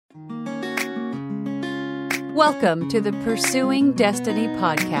Welcome to the Pursuing Destiny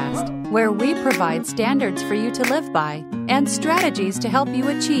podcast, where we provide standards for you to live by and strategies to help you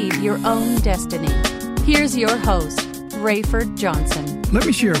achieve your own destiny. Here's your host, Rayford Johnson. Let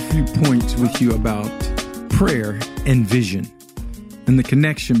me share a few points with you about prayer and vision and the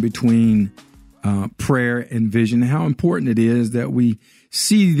connection between prayer and vision, and how important it is that we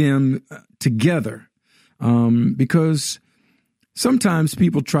see them together. Because sometimes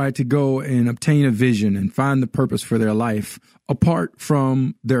people try to go and obtain a vision and find the purpose for their life apart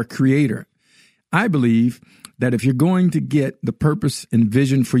from their creator. I believe that if you're going to get the purpose and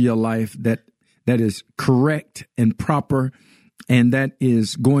vision for your life that is correct and proper, and that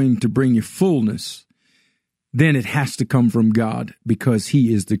is going to bring you fullness, then it has to come from God, because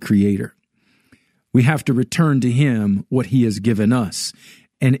He is the creator. We have to return to Him what He has given us.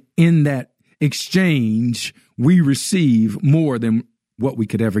 And in that exchange, we receive more than what we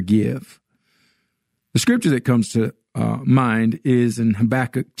could ever give. The scripture that comes to mind is in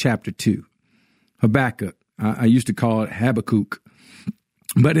Habakkuk chapter 2. Habakkuk, I used to call it Habakkuk.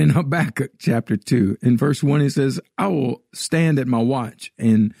 But in Habakkuk chapter 2, in verse 1, it says, I will stand at my watch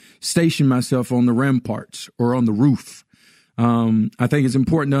and station myself on the ramparts or on the roof. I think it's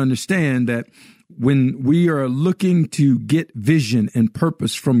important to understand that when we are looking to get vision and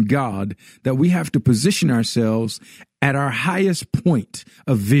purpose from God, that we have to position ourselves at our highest point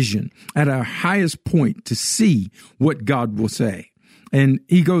of vision, at our highest point to see what God will say. And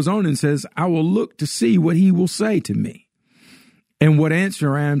he goes on and says, I will look to see what He will say to me and what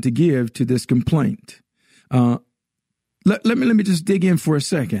answer I am to give to this complaint. Let me just dig in for a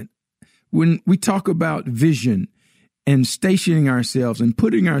second. When we talk about vision and stationing ourselves and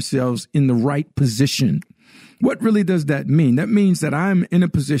putting ourselves in the right position, what really does that mean? That means that I'm in a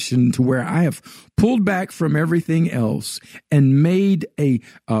position to where I have pulled back from everything else and made a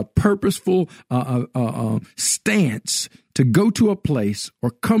purposeful stance to go to a place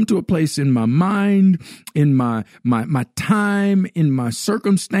or come to a place in my mind, in my time, in my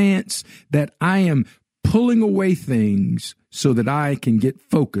circumstance, that I am pulling away things so that I can get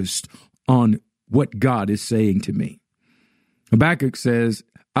focused on what God is saying to me. Habakkuk says,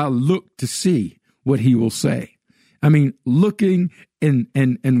 I look to see what He will say. I mean, looking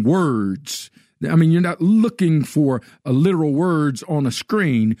in words. I mean, you're not looking for literal words on a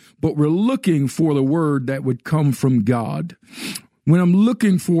screen, but we're looking for the word that would come from God. When I'm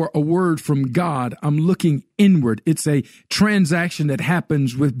looking for a word from God, I'm looking inward. It's a transaction that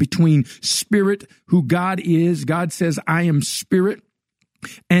happens between spirit, who God is. God says, I am spirit,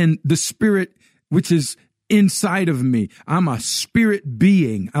 and the spirit, which is inside of me. I'm a spirit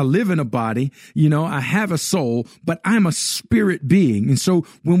being. I live in a body, I have a soul, but I'm a spirit being. And so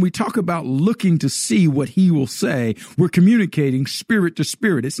when we talk about looking to see what He will say, we're communicating spirit to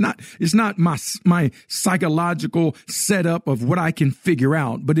spirit. It's not my psychological setup of what I can figure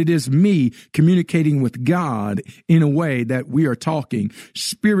out, but it is me communicating with God in a way that we are talking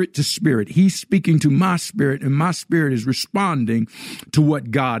spirit to spirit. He's speaking to my spirit, and my spirit is responding to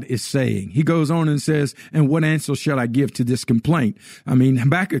what God is saying. He goes on and says, and what answer shall I give to this complaint? I mean,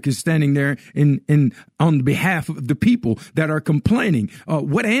 Habakkuk is standing there on behalf of the people that are complaining.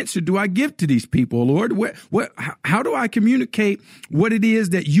 What answer do I give to these people, Lord? How do I communicate what it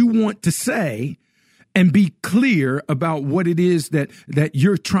is that you want to say and be clear about what it is that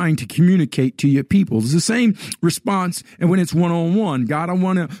you're trying to communicate to your people? It's the same response. And when it's one-on-one, God, I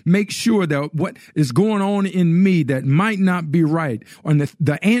want to make sure that what is going on in me that might not be right, and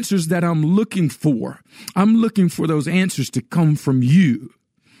the answers that I'm looking for those answers to come from you.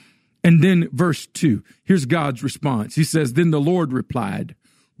 And then verse 2, here's God's response. He says, then the Lord replied,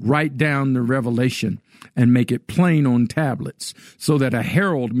 write down the revelation and make it plain on tablets so that a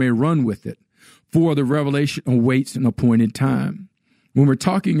herald may run with it. For the revelation awaits an appointed time. When we're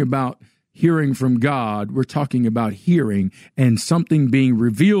talking about hearing from God, we're talking about hearing and something being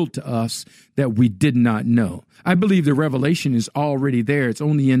revealed to us that we did not know. I believe the revelation is already there. It's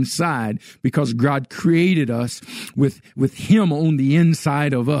on the inside because God created us with Him on the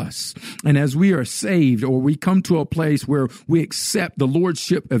inside of us. And as we are saved, or we come to a place where we accept the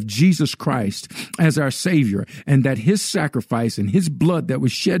lordship of Jesus Christ as our Savior, and that His sacrifice and His blood that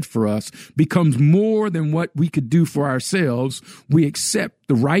was shed for us becomes more than what we could do for ourselves, we accept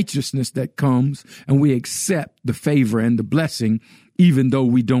the righteousness that comes, and we accept the favor and the blessing, even though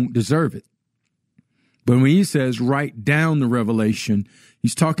we don't deserve it. But when He says write down the revelation,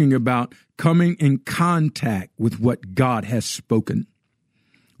 He's talking about coming in contact with what God has spoken.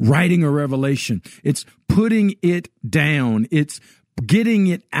 Writing a revelation, it's putting it down. It's getting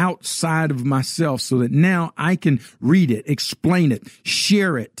it outside of myself so that now I can read it, explain it,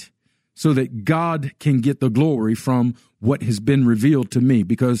 share it, so that God can get the glory from what has been revealed to me.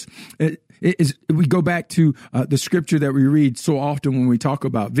 Because we go back to the scripture that we read so often when we talk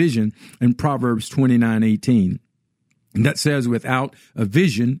about vision in Proverbs 29:18. And that says, without a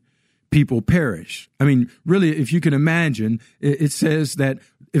vision, people perish. I mean, really, if you can imagine, it says that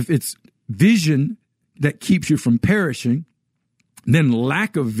if it's vision that keeps you from perishing, then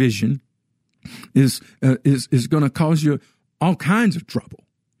lack of vision is going to cause you all kinds of trouble.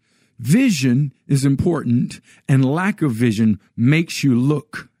 Vision is important, and lack of vision makes you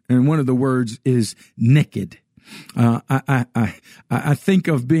look. And one of the words is naked. I think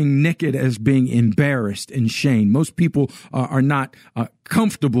of being naked as being embarrassed and shamed. Most people are not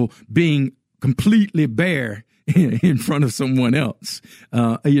comfortable being completely bare in front of someone else.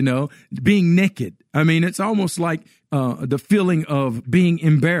 Being naked. I mean, it's almost like the feeling of being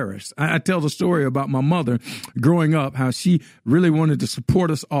embarrassed. I tell the story about my mother growing up, how she really wanted to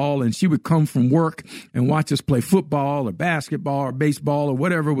support us all, and she would come from work and watch us play football or basketball or baseball or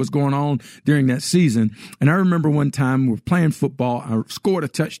whatever was going on during that season. And I remember one time we were playing football, I scored a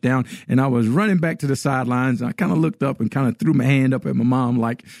touchdown, and I was running back to the sidelines, and I kind of looked up and kind of threw my hand up at my mom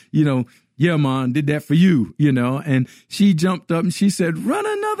like, yeah, Mom, did that for you, and she jumped up and she said, "Run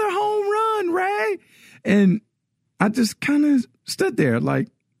another home run, Ray." And I just kind of stood there like,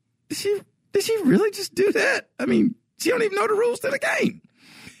 did she really just do that? I mean, she don't even know the rules to the game.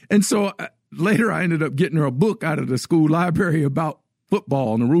 And so later I ended up getting her a book out of the school library about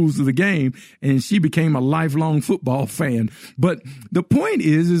football and the rules of the game, and she became a lifelong football fan. But the point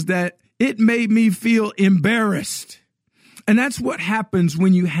is that it made me feel embarrassed. And that's what happens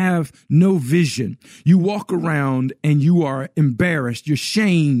when you have no vision. You walk around and you are embarrassed. You're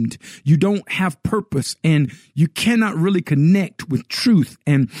shamed. You don't have purpose, and you cannot really connect with truth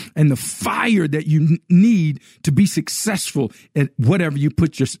and the fire that you need to be successful at whatever you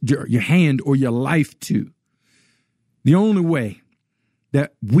put your hand or your life to. The only way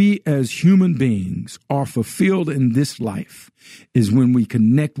that we as human beings are fulfilled in this life is when we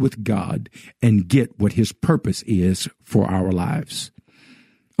connect with God and get what his purpose is for our lives.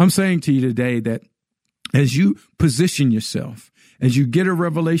 I'm saying to you today that as you position yourself, as you get a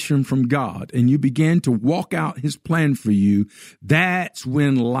revelation from God and you begin to walk out his plan for you, that's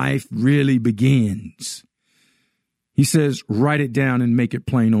when life really begins. He says, write it down and make it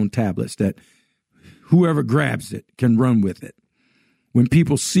plain on tablets that whoever grabs it can run with it. When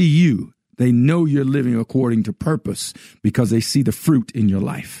people see you, they know you're living according to purpose because they see the fruit in your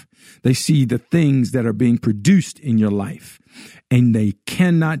life. They see the things that are being produced in your life, and they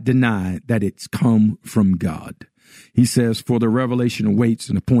cannot deny that it's come from God. He says, for the revelation awaits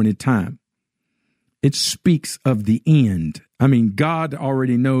an appointed time. It speaks of the end. I mean, God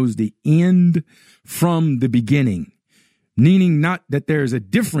already knows the end from the beginning, meaning not that there's a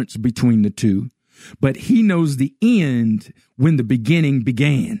difference between the two, but he knows the end when the beginning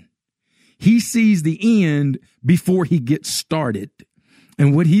began. He sees the end before he gets started.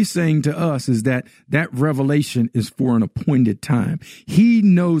 And what he's saying to us is that revelation is for an appointed time. He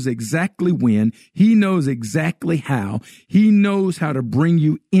knows exactly when. He knows exactly how. He knows how to bring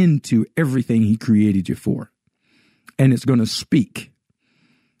you into everything he created you for. And it's going to speak.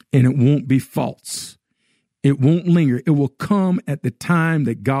 And it won't be false. It won't linger. It will come at the time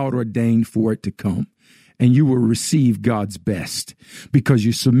that God ordained for it to come. And you will receive God's best because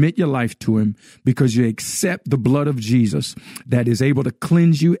you submit your life to him, because you accept the blood of Jesus that is able to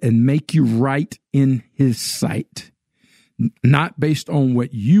cleanse you and make you right in his sight. Not based on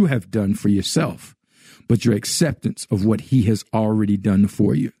what you have done for yourself, but your acceptance of what he has already done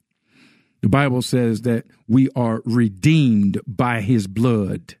for you. The Bible says that we are redeemed by his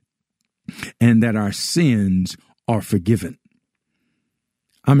blood, and that our sins are forgiven.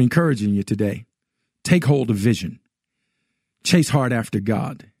 I'm encouraging you today. Take hold of vision. Chase hard after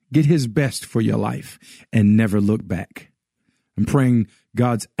God. Get his best for your life and never look back. I'm praying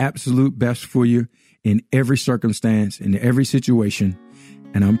God's absolute best for you in every circumstance, in every situation.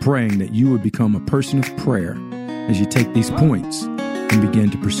 And I'm praying that you would become a person of prayer as you take these points and begin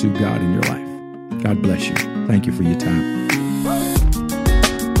to pursue God in your life. God bless you. Thank you for your time.